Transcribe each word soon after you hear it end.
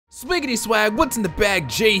Swiggity swag, what's in the bag?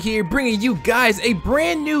 Jay here, bringing you guys a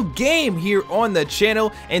brand new game here on the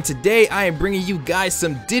channel, and today I am bringing you guys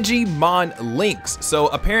some Digimon Links. So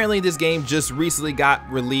apparently this game just recently got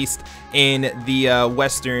released in the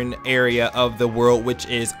western area of the world, which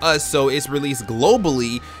is us, so it's released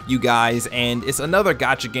globally, you guys, and it's another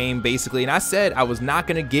gacha game basically. And I said I was not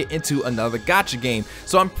gonna get into another gacha game,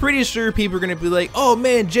 so I'm pretty sure people are gonna be like, oh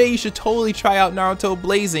man, Jay, you should totally try out Naruto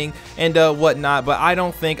Blazing and whatnot, but I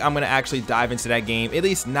don't think I'm gonna actually dive into that game, at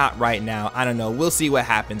least not right now. I don't know, we'll see what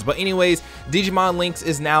happens. But anyways, Digimon Links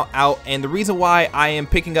is now out, and the reason why I am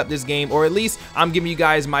picking up this game, or at least I'm giving you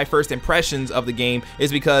guys my first impressions of the game,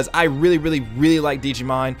 is because I really like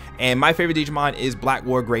Digimon, and my favorite Digimon is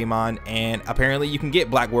MetalGreymon, and apparently you can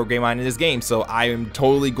get MetalGreymon in this game, so I am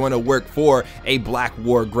totally going to work for a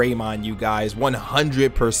MetalGreymon, you guys,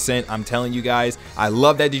 100%. I'm telling you guys, I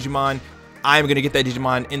love that Digimon. I'm gonna get that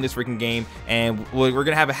Digimon in this freaking game, and we're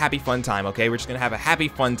gonna have a happy fun time, okay? We're just gonna have a happy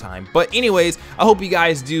fun time. But anyways, I hope you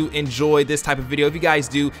guys do enjoy this type of video. If you guys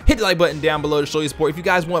do, hit the like button down below to show your support. If you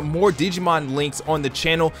guys want more Digimon Links on the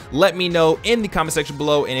channel, let me know in the comment section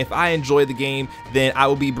below, and if I enjoy the game, then I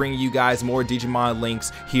will be bringing you guys more Digimon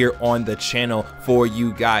Links here on the channel for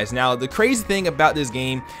you guys. Now, the crazy thing about this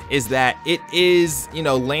game is that it is, you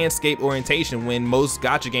know, landscape orientation, when most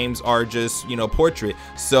gacha games are just, you know, portrait.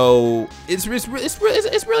 So it's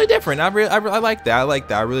really different. I like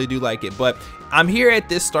that. I really do like it. But I'm here at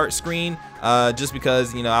this start screen just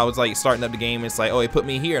because, you know, I was like starting up the game. It's like, oh, it put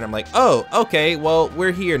me here, and I'm like, oh, okay, well,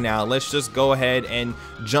 we're here now. Let's just go ahead and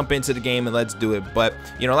jump into the game and let's do it. But,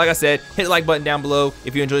 you know, like I said, hit the like button down below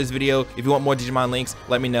if you enjoyed this video. If you want more Digimon Links,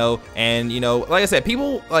 let me know. And, you know, like I said,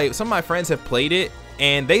 people, like, some of my friends have played it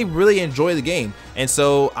and they really enjoy the game, and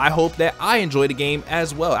so I hope that I enjoy the game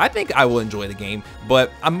as well. I think I will enjoy the game,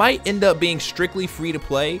 but I might end up being strictly free to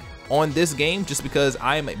play on this game just because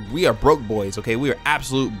we are broke boys, okay? We are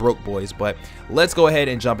absolute broke boys. But let's go ahead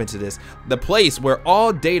and jump into this. The place where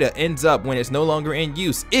all data ends up when it's no longer in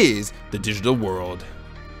use is the digital world.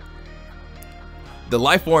 The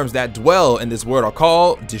life forms that dwell in this world are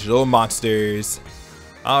called digital monsters.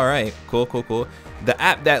 All right, cool. The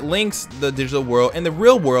app that links the digital world and the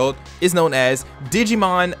real world is known as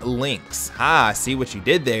Digimon Links. I see what you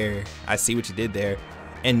did there.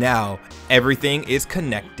 And now everything is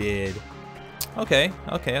connected. Okay.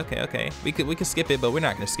 We could skip it, but we're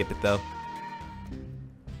not gonna skip it though.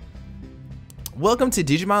 Welcome to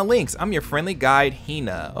Digimon Links. I'm your friendly guide,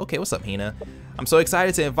 Hina. Okay, what's up, Hina? I'm so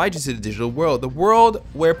excited to invite you to the digital world, the world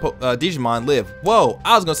where Digimon live. Whoa,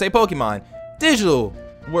 I was gonna say Pokemon. Digital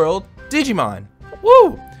world, Digimon.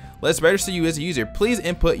 Woo! Let's register you as a user. Please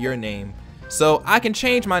input your name. So I can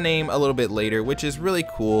change my name a little bit later, which is really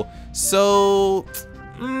cool. So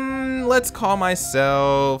let's call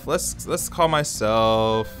myself. Let's say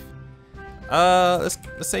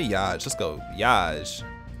Yaj. Let's go Yaj.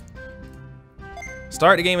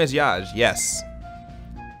 Start the game as Yaj. Yes.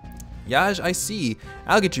 Yaj, I see.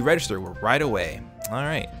 I'll get you registered right away. All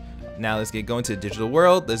right. Now let's get going to the digital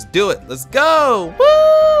world. Let's do it. Let's go.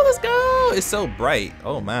 Woo! Let's go. It's so bright.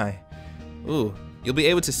 Oh my. Ooh. You'll be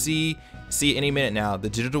able to see any minute now the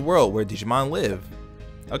digital world where Digimon live.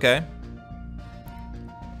 Okay.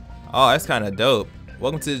 Oh, that's kind of dope.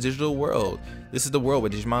 Welcome to the digital world. This is the world where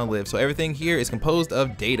Digimon live. So everything here is composed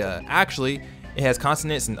of data. Actually, it has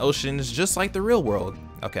continents and oceans just like the real world.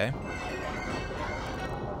 Okay.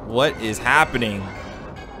 What is happening?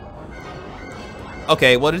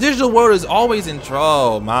 Okay, well, the digital world is always in trouble.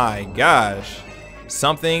 Oh my gosh.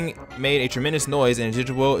 Something made a tremendous noise and the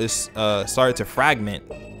digital world is started to fragment.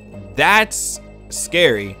 That's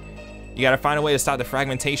scary. You gotta find a way to stop the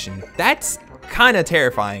fragmentation. That's kind of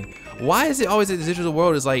terrifying. Why is it always that the digital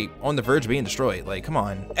world is like on the verge of being destroyed? Like, come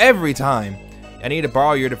on, every time. I need to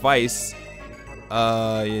borrow your device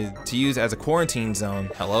to use as a quarantine zone.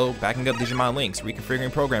 Hello, backing up Digimon Links,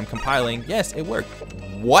 reconfiguring program, compiling. Yes, it worked.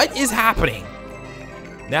 What is happening?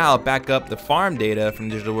 Now back up the farm data from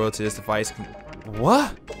the digital world to this device.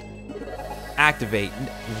 What? Activate.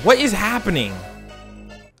 What is happening?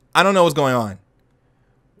 I don't know what's going on.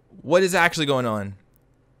 What is actually going on?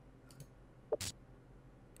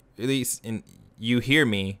 At least you hear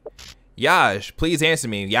me. Yash, please answer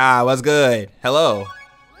me. Yeah, what's good? Hello.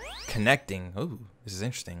 Connecting. Ooh, this is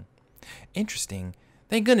interesting. Interesting.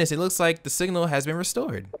 Thank goodness, it looks like the signal has been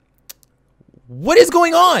restored. What is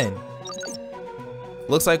going on?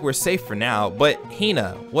 Looks like we're safe for now, but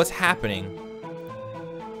Hina, what's happening?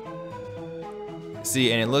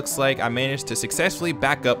 See, and it looks like I managed to successfully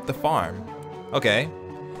back up the farm. Okay.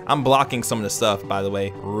 I'm blocking some of the stuff, by the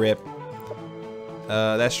way. RIP.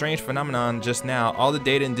 That strange phenomenon just now, all the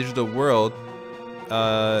data in digital world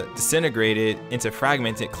disintegrated into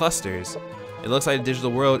fragmented clusters. It looks like the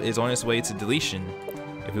digital world is on its way to deletion.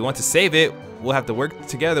 If we want to save it, we'll have to work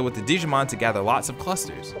together with the Digimon to gather lots of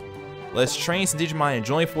clusters. Let's train some Digimon and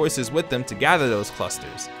join forces with them to gather those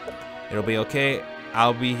clusters. It'll be okay.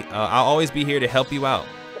 I'll always be here to help you out.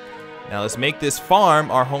 Now let's make this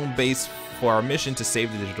farm our home base for our mission to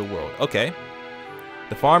save the digital world. Okay.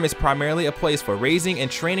 The farm is primarily a place for raising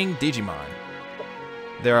and training Digimon.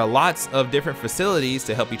 There are lots of different facilities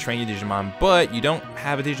to help you train your Digimon, but you don't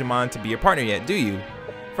have a Digimon to be your partner yet, do you?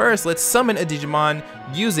 First, let's summon a Digimon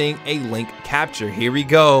using a link capture. Here we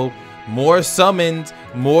go. More summons,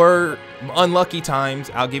 more unlucky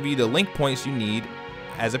times. I'll give you the link points you need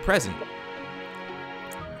as a present.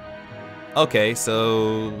 Okay,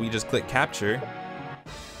 so we just click capture.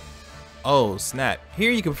 Oh, snap.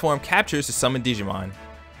 Here you can perform captures to summon Digimon.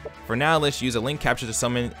 For now, let's use a link capture to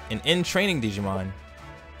summon an in-training Digimon.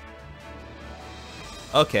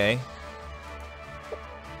 Okay.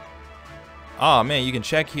 Oh man, you can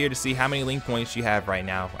check here to see how many link points you have right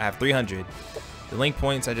now. I have 300. The link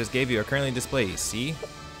points I just gave you are currently displayed. See?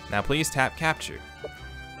 Now please tap capture.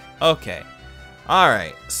 Okay.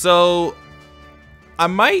 Alright, so I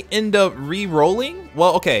might end up re-rolling.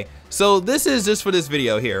 Well, okay, so this is just for this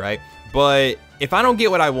video here, right? But if I don't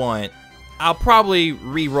get what I want, I'll probably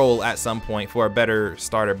re-roll at some point for a better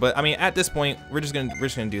starter. But I mean, at this point, we're just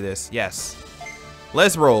gonna do this. Yes.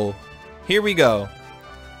 Let's roll. Here we go.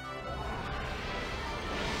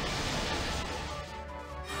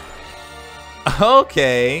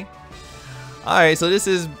 Okay. Alright, so this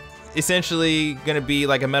is essentially gonna be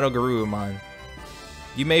like a MetalGreymon.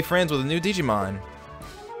 You made friends with a new Digimon.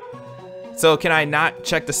 So can I not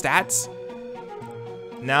check the stats?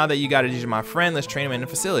 Now that you got a Digimon friend, let's train him in a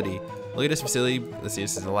facility. Look at this facility. Let's see,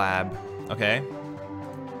 this is a lab. Okay.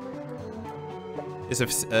 It's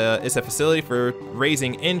a facility for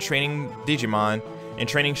raising and training Digimon and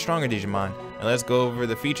training stronger Digimon. And let's go over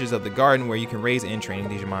the features of the garden where you can raise and train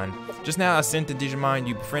Digimon. Just now I sent the Digimon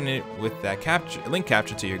you befriended with that link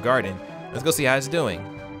capture to your garden. Let's go see how it's doing.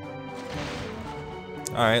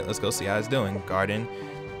 Alright, let's go see how it's doing. Garden.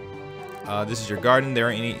 This is your garden. There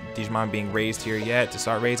aren't any Digimon being raised here yet. To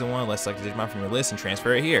start raising one, let's select the Digimon from your list and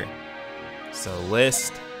transfer it here. So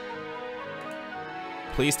list.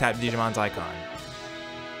 Please tap Digimon's icon.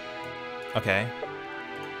 Okay.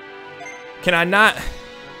 Can I not?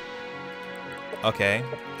 Okay.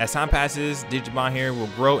 As time passes, Digimon here will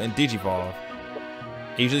grow and digivolve.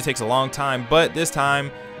 It usually takes a long time, but this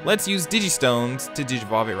time, let's use Digistones to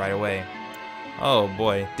digivolve it right away. Oh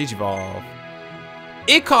boy, digivolve.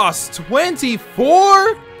 It costs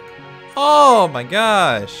 24? Oh my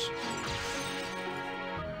gosh.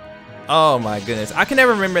 Oh my goodness. I can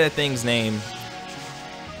never remember that thing's name.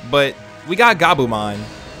 But we got Gabumon.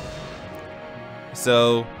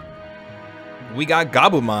 So we got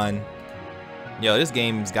Gabumon. Yo, this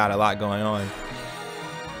game's got a lot going on.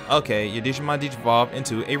 Okay, your Digimon digivolve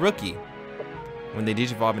into a rookie. When they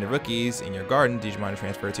digivolve into rookies in your garden, Digimon are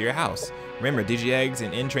transferred to your house. Remember, Digi-Eggs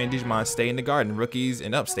and in-trained Digimon stay in the garden. Rookies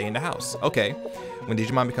and up stay in the house. Okay. When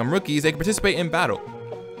Digimon become rookies, they can participate in battle.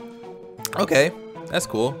 Okay, that's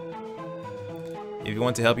cool. If you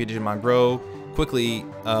want to help your Digimon grow quickly,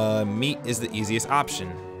 meat is the easiest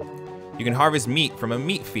option. You can harvest meat from a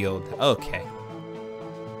meat field. Okay.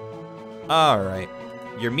 Alright.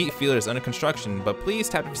 Your meat field is under construction, but please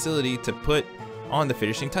tap the facility to put on the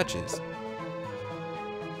finishing touches.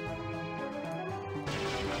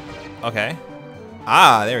 Okay.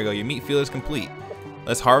 Ah, there we go. Your meat field is complete.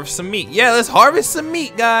 Let's harvest some meat. Yeah, let's harvest some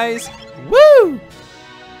meat, guys. Woo!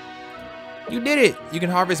 You did it. You can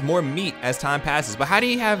harvest more meat as time passes. But how do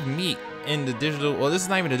you have meat in the digital? Well, this is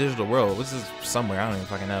not even a digital world. This is somewhere. I don't even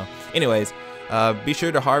fucking know. Anyways, be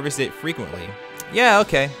sure to harvest it frequently. Yeah,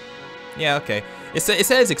 okay. Yeah, okay. It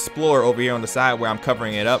says explore over here on the side where I'm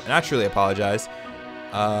covering it up, and I truly apologize.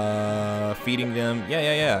 Feeding them.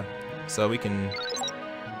 Yeah. So we can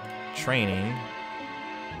training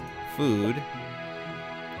food.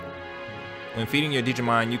 When feeding your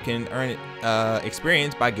Digimon, you can earn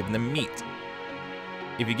experience by giving them meat.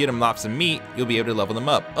 If you get them lots of meat, you'll be able to level them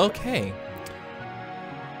up. Okay.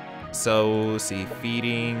 So, let's see,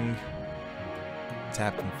 feeding.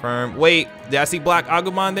 Tap confirm. Wait, did I see Black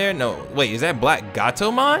Agumon there? No, wait, is that Black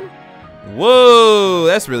Gatomon? Whoa,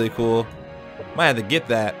 that's really cool. Might have to get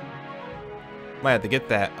that.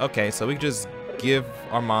 Okay, so we can just give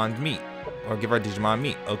our Mon meat. Or give our Digimon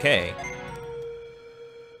meat. Okay.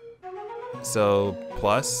 So,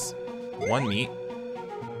 plus 1 meat.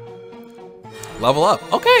 Level up.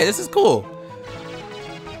 Okay, this is cool.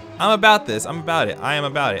 I'm about this. I'm about it. I am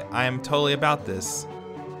about it. I am totally about this.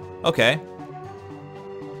 Okay.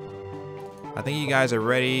 I think you guys are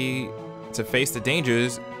ready to face the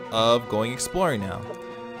dangers of going exploring now.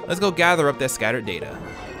 Let's go gather up that scattered data.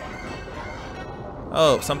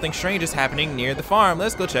 Oh, something strange is happening near the farm.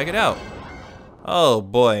 Let's go check it out. Oh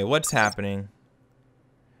boy, what's happening?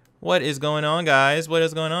 What is going on, guys? What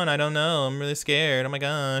is going on? I don't know. I'm really scared. Oh my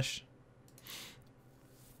gosh.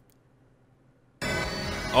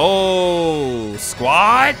 Oh,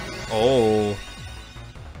 squad? Oh.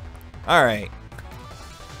 Alright.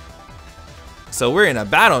 So we're in a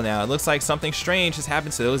battle now. It looks like something strange has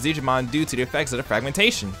happened to those Digimon due to the effects of the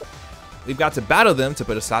fragmentation. We've got to battle them to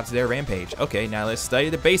put a stop to their rampage. Okay, now let's study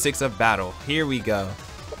the basics of battle. Here we go.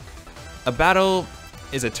 A battle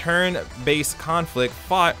is a turn-based conflict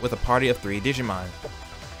fought with a party of 3 Digimon.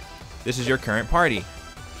 This is your current party.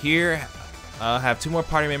 Here, have 2 more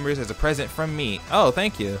party members as a present from me. Oh,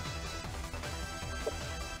 thank you.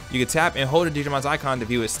 You can tap and hold a Digimon's icon to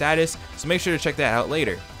view its status, so make sure to check that out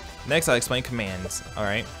later. Next, I'll explain commands.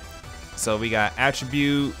 Alright. So we got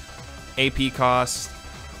attribute, AP cost,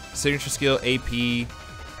 signature skill, AP,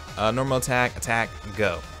 normal attack, attack,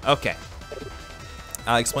 go. Okay.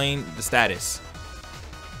 I'll explain the status.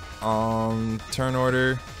 Turn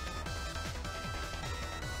order.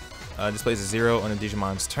 Displays a 0 on a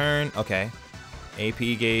Digimon's turn. Okay. AP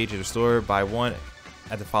gauge is restored by 1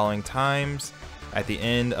 at the following times at the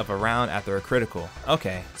end of a round after a critical.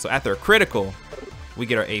 Okay, so after a critical, we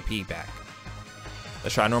get our AP back.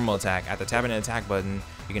 Let's try normal attack. After tapping an attack button,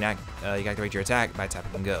 you can activate your attack by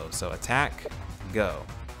tapping go. So attack, go.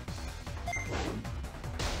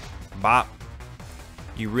 Bop.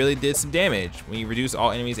 You really did some damage. When you reduce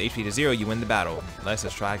all enemies' HP to 0, you win the battle. Let's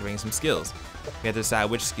just try activating some skills. We have to decide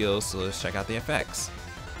which skills, so let's check out the effects.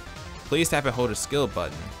 Please tap and hold a skill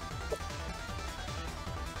button.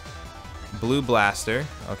 Blue Blaster,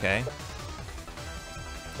 okay.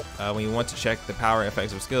 When you want to check the power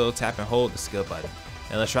effects of a skill, tap and hold the skill button.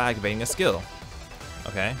 And let's try activating a skill.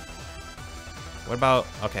 Okay. What about,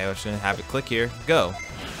 okay, we're just gonna have it click here. Go.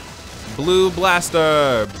 Blue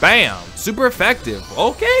Blaster, bam, super effective.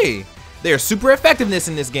 Okay, there's super effectiveness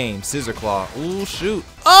in this game. Scissor Claw, ooh shoot.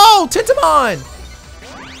 Oh, Tentamon,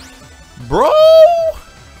 bro.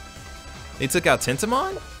 They took out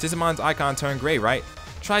Tentamon? Tentamon's icon turned gray, right?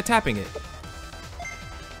 Try tapping it.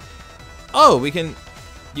 Oh, you can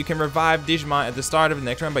revive Digimon at the start of the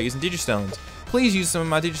next round by using Digistones. Please use some of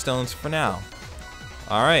my Digistones for now.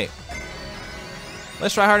 All right,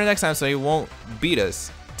 let's try harder next time so he won't beat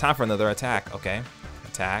us. Time for another attack. Okay,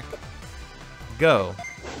 attack, go,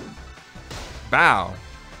 bow.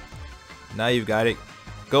 Now you've got it.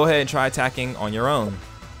 Go ahead and try attacking on your own.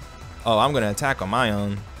 Oh, I'm gonna attack on my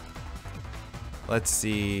own. Let's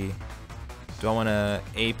see. Do I want to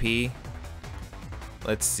AP?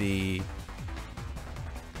 Let's see.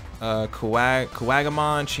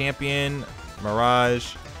 Kuwagamon, Champion,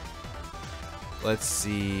 Mirage. Let's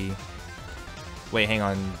see. Wait, hang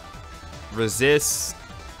on. Resist.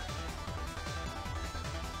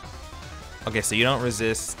 Okay, so you don't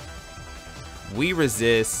resist. We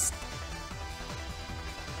resist.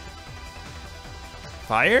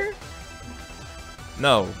 Fire?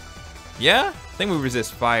 No. Yeah? I think we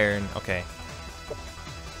resist fire. And okay.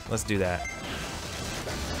 Let's do that.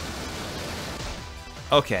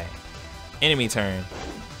 Okay. Enemy turn.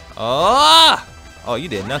 Oh! Oh, you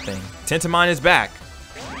did nothing. Tentamon is back.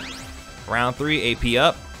 Round 3, AP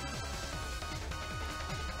up.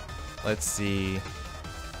 Let's see.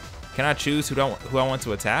 Can I choose who I want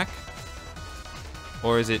to attack?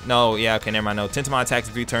 Or is it, no, yeah, okay, never mind. No, Tentamon attacks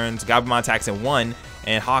in 3 turns, Gabumon attacks in 1,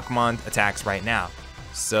 and Hawkmon attacks right now.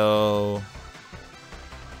 So,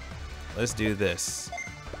 let's do this.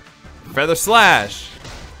 Feather Slash.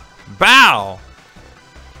 Bow.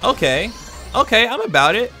 Okay. Okay, I'm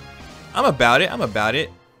about it. I'm about it. I'm about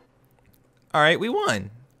it. All right, we won.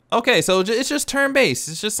 Okay, so it's just turn-based.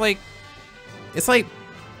 It's just like, it's like,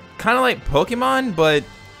 kind of like Pokemon, but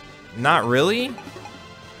not really.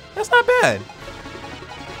 That's not bad.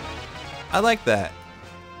 I like that.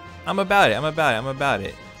 I'm about it. I'm about it. I'm about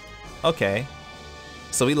it. Okay.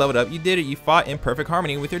 So we leveled up. You did it. You fought in perfect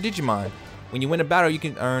harmony with your Digimon. When you win a battle, you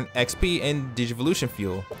can earn XP and Digivolution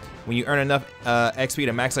Fuel. When you earn enough XP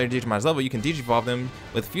to max out your Digimon's level, you can Digivolve them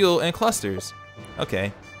with fuel and clusters.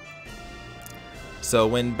 Okay. So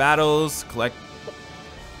win battles, collect,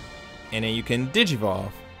 and then you can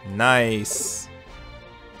Digivolve. Nice.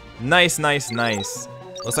 Nice, nice, nice.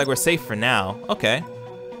 Looks like we're safe for now. Okay.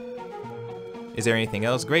 Is there anything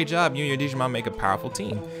else? Great job. You and your Digimon make a powerful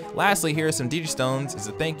team. Lastly, here are some Digistones as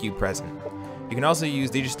a thank you present. You can also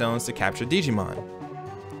use Digistones to capture Digimon.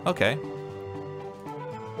 Okay.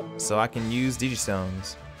 So I can use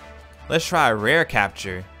Digistones. Let's try a rare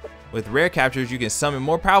capture. With rare captures, you can summon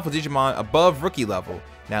more powerful Digimon above rookie level.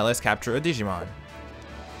 Now let's capture a Digimon.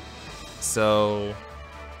 So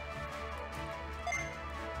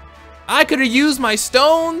I could have used my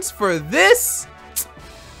stones for this,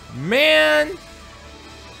 man.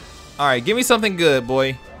 All right, give me something good,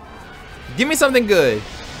 boy. Give me something good.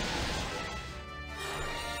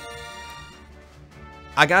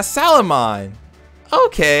 I got Salamon.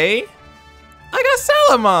 Okay. I got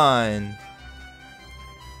Salamon.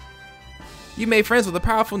 You made friends with a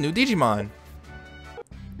powerful new Digimon.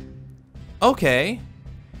 Okay.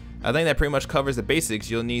 I think that pretty much covers the basics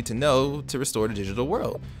you'll need to know to restore the digital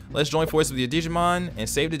world. Let's join forces with your Digimon and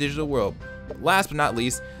save the digital world. Last but not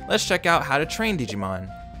least, let's check out how to train Digimon.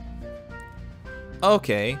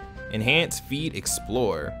 Okay. Enhance, feed,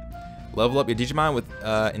 explore. Level up your Digimon with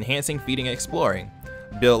enhancing, feeding, and exploring.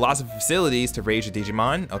 Build lots of facilities to raise your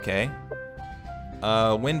Digimon. Okay.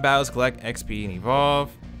 Win battles, collect XP, and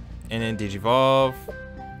evolve. And then Digivolve.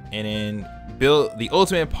 And then build the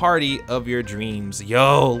ultimate party of your dreams.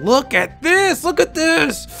 Yo, look at this! Look at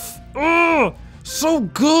this! Oh, so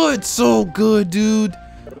good, dude.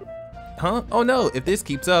 Huh? Oh no, if this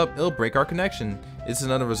keeps up, it'll break our connection. This is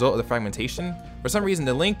another result of the fragmentation. For some reason,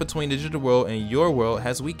 the link between the digital world and your world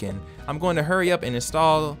has weakened. I'm going to hurry up and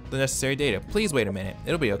install the necessary data. Please wait a minute.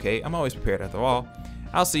 It'll be okay. I'm always prepared after all.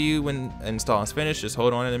 I'll see you when install is finished. Just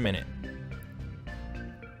hold on in a minute.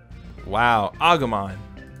 Wow. Agumon.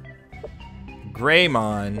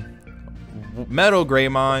 Greymon.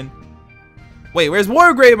 MetalGreymon. Wait, where's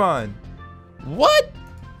WarGreymon? What?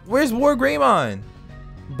 Where's WarGreymon?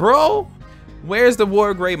 Bro? Where's the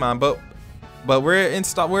WarGreymon? But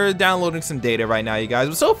we're downloading some data right now, you guys.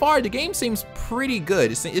 But so far, the game seems pretty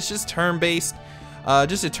good. It's just turn-based,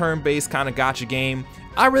 just a turn-based kind of gacha game.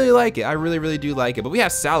 I really like it. I really do like it. But we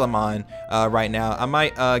have Salamon right now. I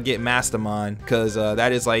might get Mastermon because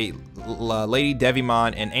that is like Lady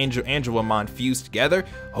Devimon and Angelamon fused together.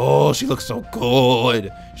 Oh, she looks so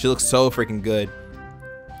good. She looks so freaking good.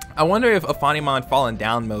 I wonder if Afanimon Fallen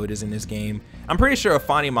Down mode is in this game. I'm pretty sure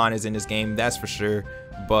Afanimon is in this game. That's for sure.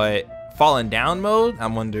 But Fallen Down mode, I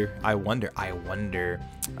wonder.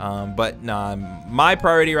 But nah, my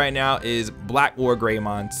priority right now is Black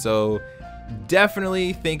WarGreymon. So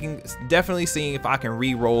definitely seeing if I can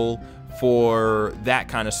re-roll for that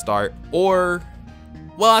kind of start. Or,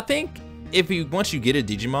 well, I think once you get a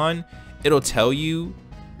Digimon, it'll tell you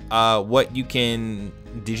what you can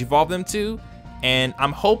Digivolve them to. And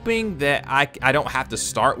I'm hoping that I don't have to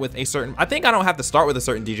start with a certain, I think I don't have to start with a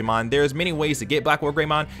certain Digimon. There's many ways to get Black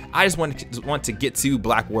WarGreymon. I just want to get to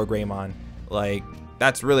Black WarGreymon. Like,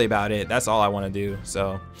 that's really about it. That's all I want to do.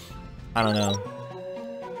 So, I don't know.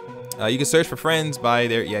 You can search for friends by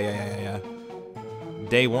their, yeah.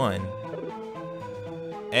 Day 1.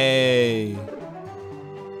 Hey.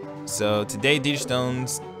 So, today,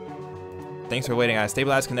 Digistones, thanks for waiting. I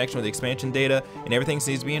stabilized connection with the expansion data, and everything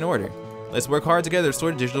seems to be in order. Let's work hard together to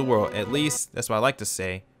restore the digital world. At least, that's what I like to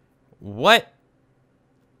say. What?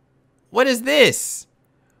 What is this?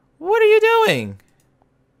 What are you doing?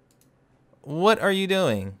 What are you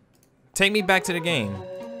doing? Take me back to the game.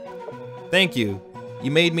 Thank you.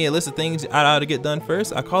 You made me a list of things I ought to get done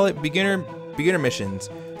first. I call it beginner missions.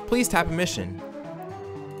 Please tap a mission.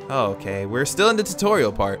 Okay, we're still in the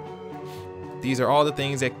tutorial part. These are all the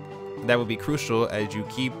things that would be crucial as you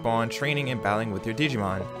keep on training and battling with your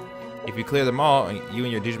Digimon. If you clear them all, you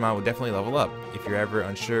and your Digimon will definitely level up. If you're ever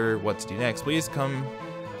unsure what to do next, please come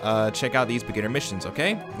check out these beginner missions,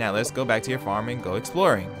 okay? Now let's go back to your farm and go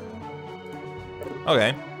exploring.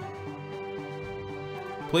 Okay.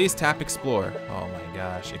 Please tap explore. Oh my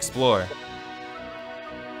gosh, explore.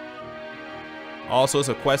 All sorts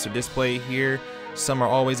of quests are displayed here. Some are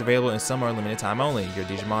always available and some are limited time only. Your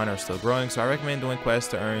Digimon are still growing, so I recommend doing quests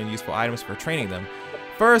to earn useful items for training them.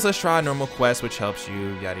 First, let's try normal quest, which helps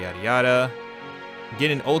you yada yada yada.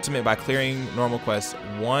 Get an ultimate by clearing normal quests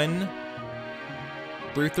 1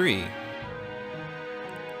 through 3.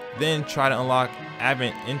 Then try to unlock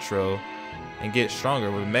Advent Intro and get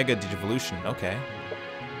stronger with Mega Digivolution. Okay.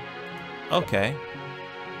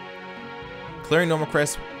 Clearing normal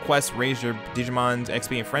quests raise your Digimon's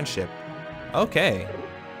XP and friendship. Okay.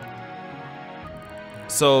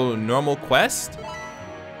 So normal quest.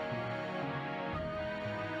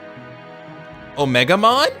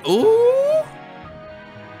 Omegamon? Ooh.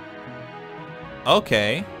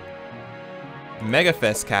 Okay.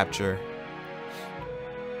 Megafest capture.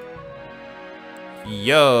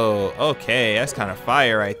 Yo, okay, that's kind of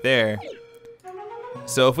fire right there.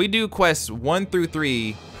 So if we do quests 1 through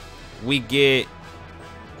 3, we get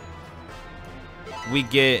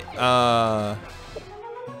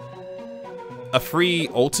A free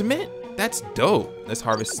ultimate? That's dope. Let's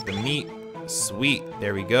harvest the meat. Sweet.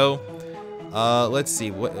 There we go. Let's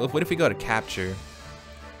see. What if we go to capture?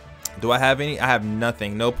 Do I have any? I have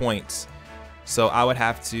nothing. No points. So I would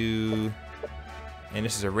have to... And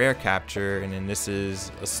this is a rare capture. And then this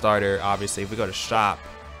is a starter, obviously. If we go to shop,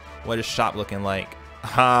 what is shop looking like?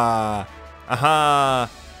 Aha. Aha.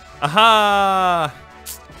 Aha.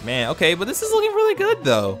 Man, okay. But this is looking really good,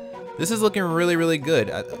 though. This is looking really, really good.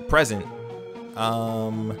 Present.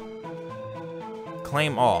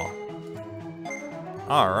 Claim all.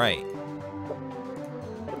 All right.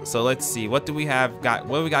 So let's see. What do we have got?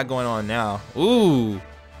 What do we got going on now? Ooh.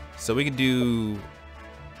 So we can do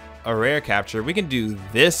a rare capture. We can do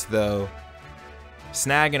this though.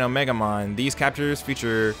 Snag and Omegamon. These captures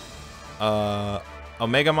feature Omegamon,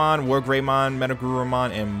 Wargreymon,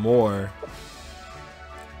 MetalGreymon, and more.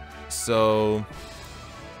 So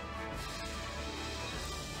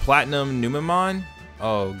Platinum Numemon.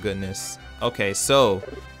 Oh goodness. Okay, so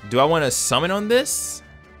do I want to summon on this?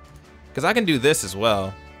 Because I can do this as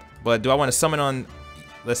well. But do I want to summon on,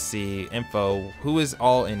 let's see, info. Who is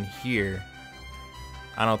all in here?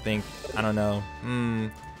 I don't know.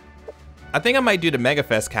 I think I might do the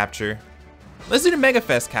Megafest capture. Let's do the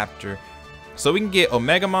Megafest capture. So we can get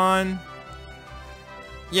Omegamon.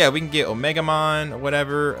 Yeah, we can get Omegamon or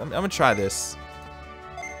whatever. I'm gonna try this.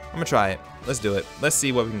 I'm gonna try it. Let's do it. Let's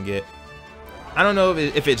see what we can get. I don't know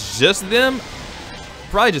if it's just them.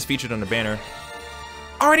 Probably just featured on the banner.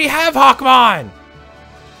 Already have Hawkmon!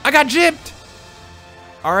 I got gypped!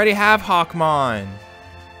 Already have Hawkmon.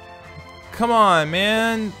 Come on,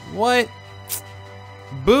 man. What?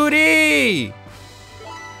 Booty!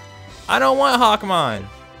 I don't want Hawkmon.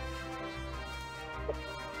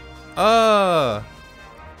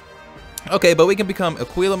 Okay, but we can become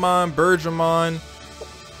Aquilamon, Birdramon,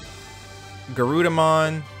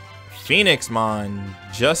 Garudamon, Phoenixmon,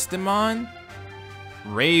 Justimon,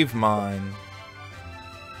 Ravemon.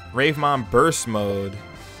 Ravemon Burst Mode.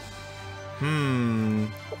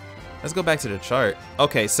 Let's go back to the chart.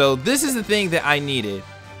 Okay, so this is the thing that I needed.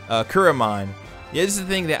 Kuramon. Yeah, this is the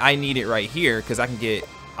thing that I needed right here, because I can get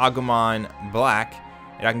Agumon Black,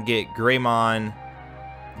 and I can get Greymon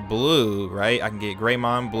Blue, right? I can get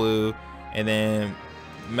Greymon Blue, and then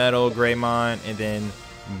MetalGreymon, and then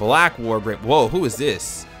Black Wargreymon. Whoa, who is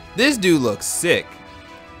this? This dude looks sick.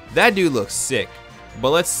 That dude looks sick. But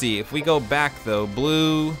let's see. If we go back, though,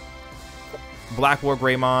 Blue, Black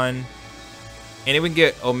Wargreymon, and then we can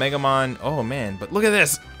get Omegamon. Oh, man. But look at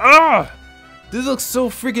this. Ah! This looks so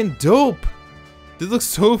freaking dope. This looks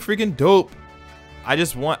so freaking dope.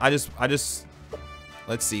 Let's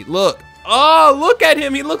see. Look. Oh, look at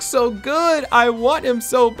him. He looks so good. I want him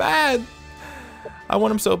so bad. I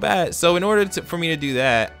want him so bad. So in order for me to do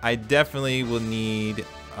that, I definitely will need,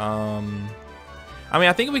 I mean,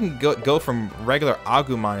 I think we can go from regular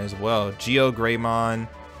Agumon as well. GeoGreymon.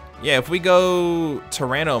 Yeah, if we go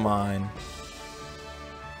Tyrannomon,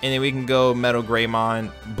 and then we can go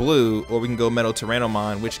MetalGreymon Blue, or we can go Metal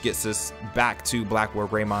Tyrannomon, which gets us back to Black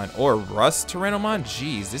Wargreymon or Rust Tyrannomon.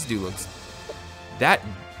 Jeez, this dude looks...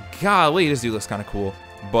 Golly, this dude looks kind of cool.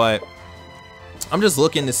 But I'm just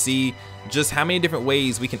looking to see just how many different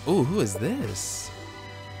ways we can... Ooh, who is this?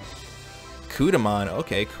 Kudamon.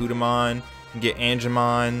 Okay, Kudamon. Get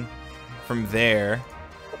Angemon from there.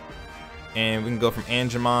 And we can go from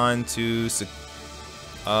Angemon to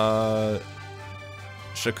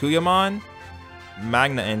Shakuyamon,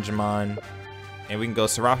 Magna Angemon, and we can go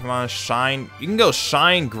Seraphimon, Shine. You can go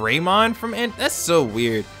Shine Greymon from that's so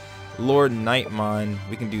weird. Lord Nightmon,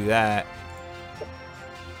 we can do that.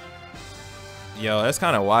 Yo, that's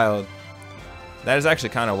kind of wild. That is actually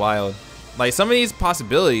kind of wild. Like some of these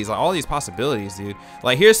possibilities, like all these possibilities, dude.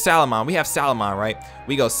 Like here's Salamon. We have Salamon, right?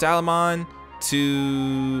 We go Salamon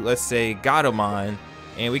to, let's say, Gatomon,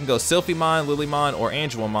 and we can go Sylphimon, Lilymon, or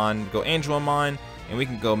Angelomon. Go Angelomon, and we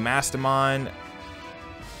can go Mastamon,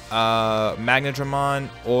 Magnadramon,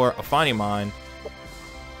 or Aphanimon.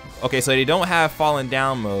 Okay, so they don't have Fallen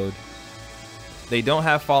Down mode. They don't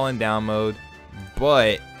have Fallen Down mode,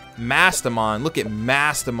 but Mastamon, look at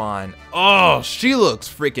Mastamon. Oh, she looks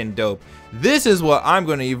freaking dope. This is what I'm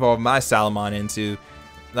going to evolve my Salamon into.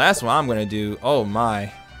 That's what I'm going to do. Oh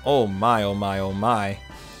my. Oh my, oh my, oh my.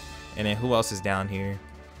 And then who else is down here?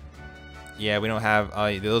 Yeah, we don't have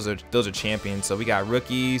those are champions. So we got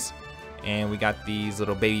rookies, and we got these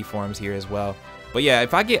little baby forms here as well. But yeah,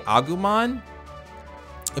 if I get Agumon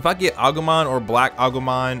or Black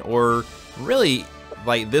Agumon, or really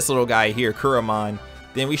like this little guy here, Kuramon,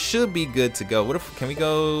 then we should be good to go. What if, can we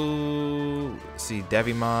go, let's see,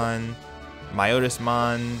 Devimon,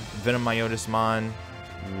 Myotismon, Venom Myotismon,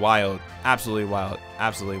 wild. Absolutely wild.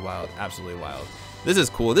 Absolutely wild. Absolutely wild. This is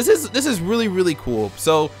cool. This is really, really cool.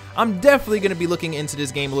 So I'm definitely going to be looking into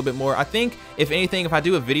this game a little bit more. I think if anything, if I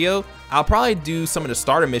do a video, I'll probably do some of the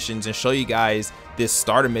starter missions and show you guys this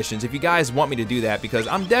starter missions if you guys want me to do that, because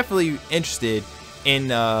I'm definitely interested in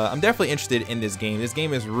this game. This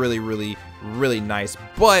game is really, really, really nice.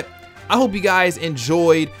 But I hope you guys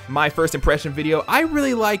enjoyed my first impression video. I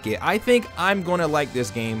really like it. I think I'm going to like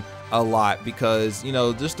this game a lot because, you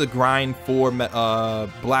know, just the grind for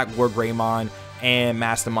MetalGreymon and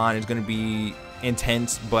Mastermind is going to be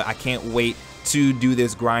intense, but I can't wait to do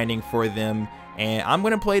this grinding for them. And I'm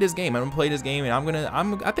gonna play this game. I'm gonna play this game, and I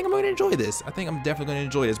think I'm gonna enjoy this. I think I'm definitely gonna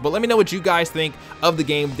enjoy this. But let me know what you guys think of the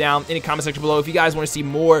game down in the comment section below. If you guys want to see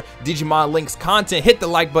more Digimon Links content, hit the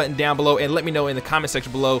like button down below and let me know in the comment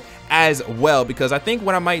section below as well. Because I think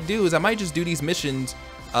what I might do is I might just do these missions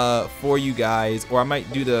for you guys, or I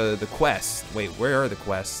might do the quest. Wait, where are the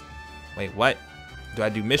quests? Wait, what? Do I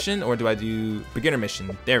do mission or do I do beginner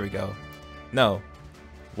mission? There we go. No.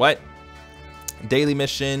 What? Daily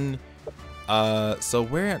mission. So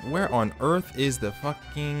where on earth is the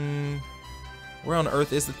fucking... Where on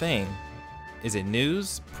earth is the thing? Is it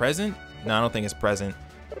news? Present? No, I don't think it's present.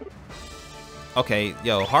 Okay,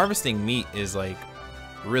 yo, harvesting meat is like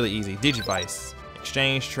really easy. Digivice.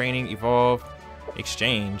 Exchange, training, evolve,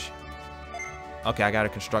 exchange. Okay, I gotta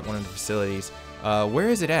construct one of the facilities. Where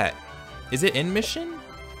is it at? Is it in mission?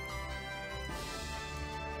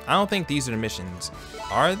 I don't think these are the missions.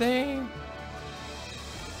 Are they?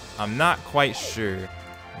 I'm not quite sure.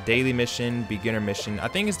 Daily mission, beginner mission. I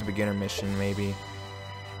think it's the beginner mission, maybe.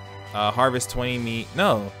 Harvest 20 meat.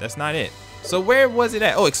 No, that's not it. So where was it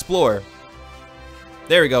at? Oh, explore.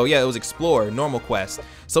 There we go. Yeah, it was explore, normal quest.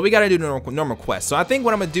 So we gotta do normal quest. So I think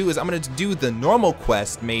what I'm gonna do is I'm gonna do the normal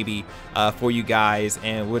quest maybe for you guys,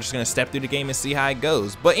 and we're just gonna step through the game and see how it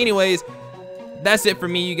goes. But anyways, that's it for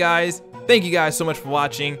me, you guys. Thank you guys so much for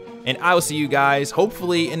watching, and I will see you guys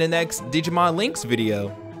hopefully in the next Digimon Links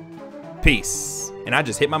video. Peace. And I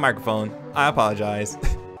just hit my microphone. I apologize.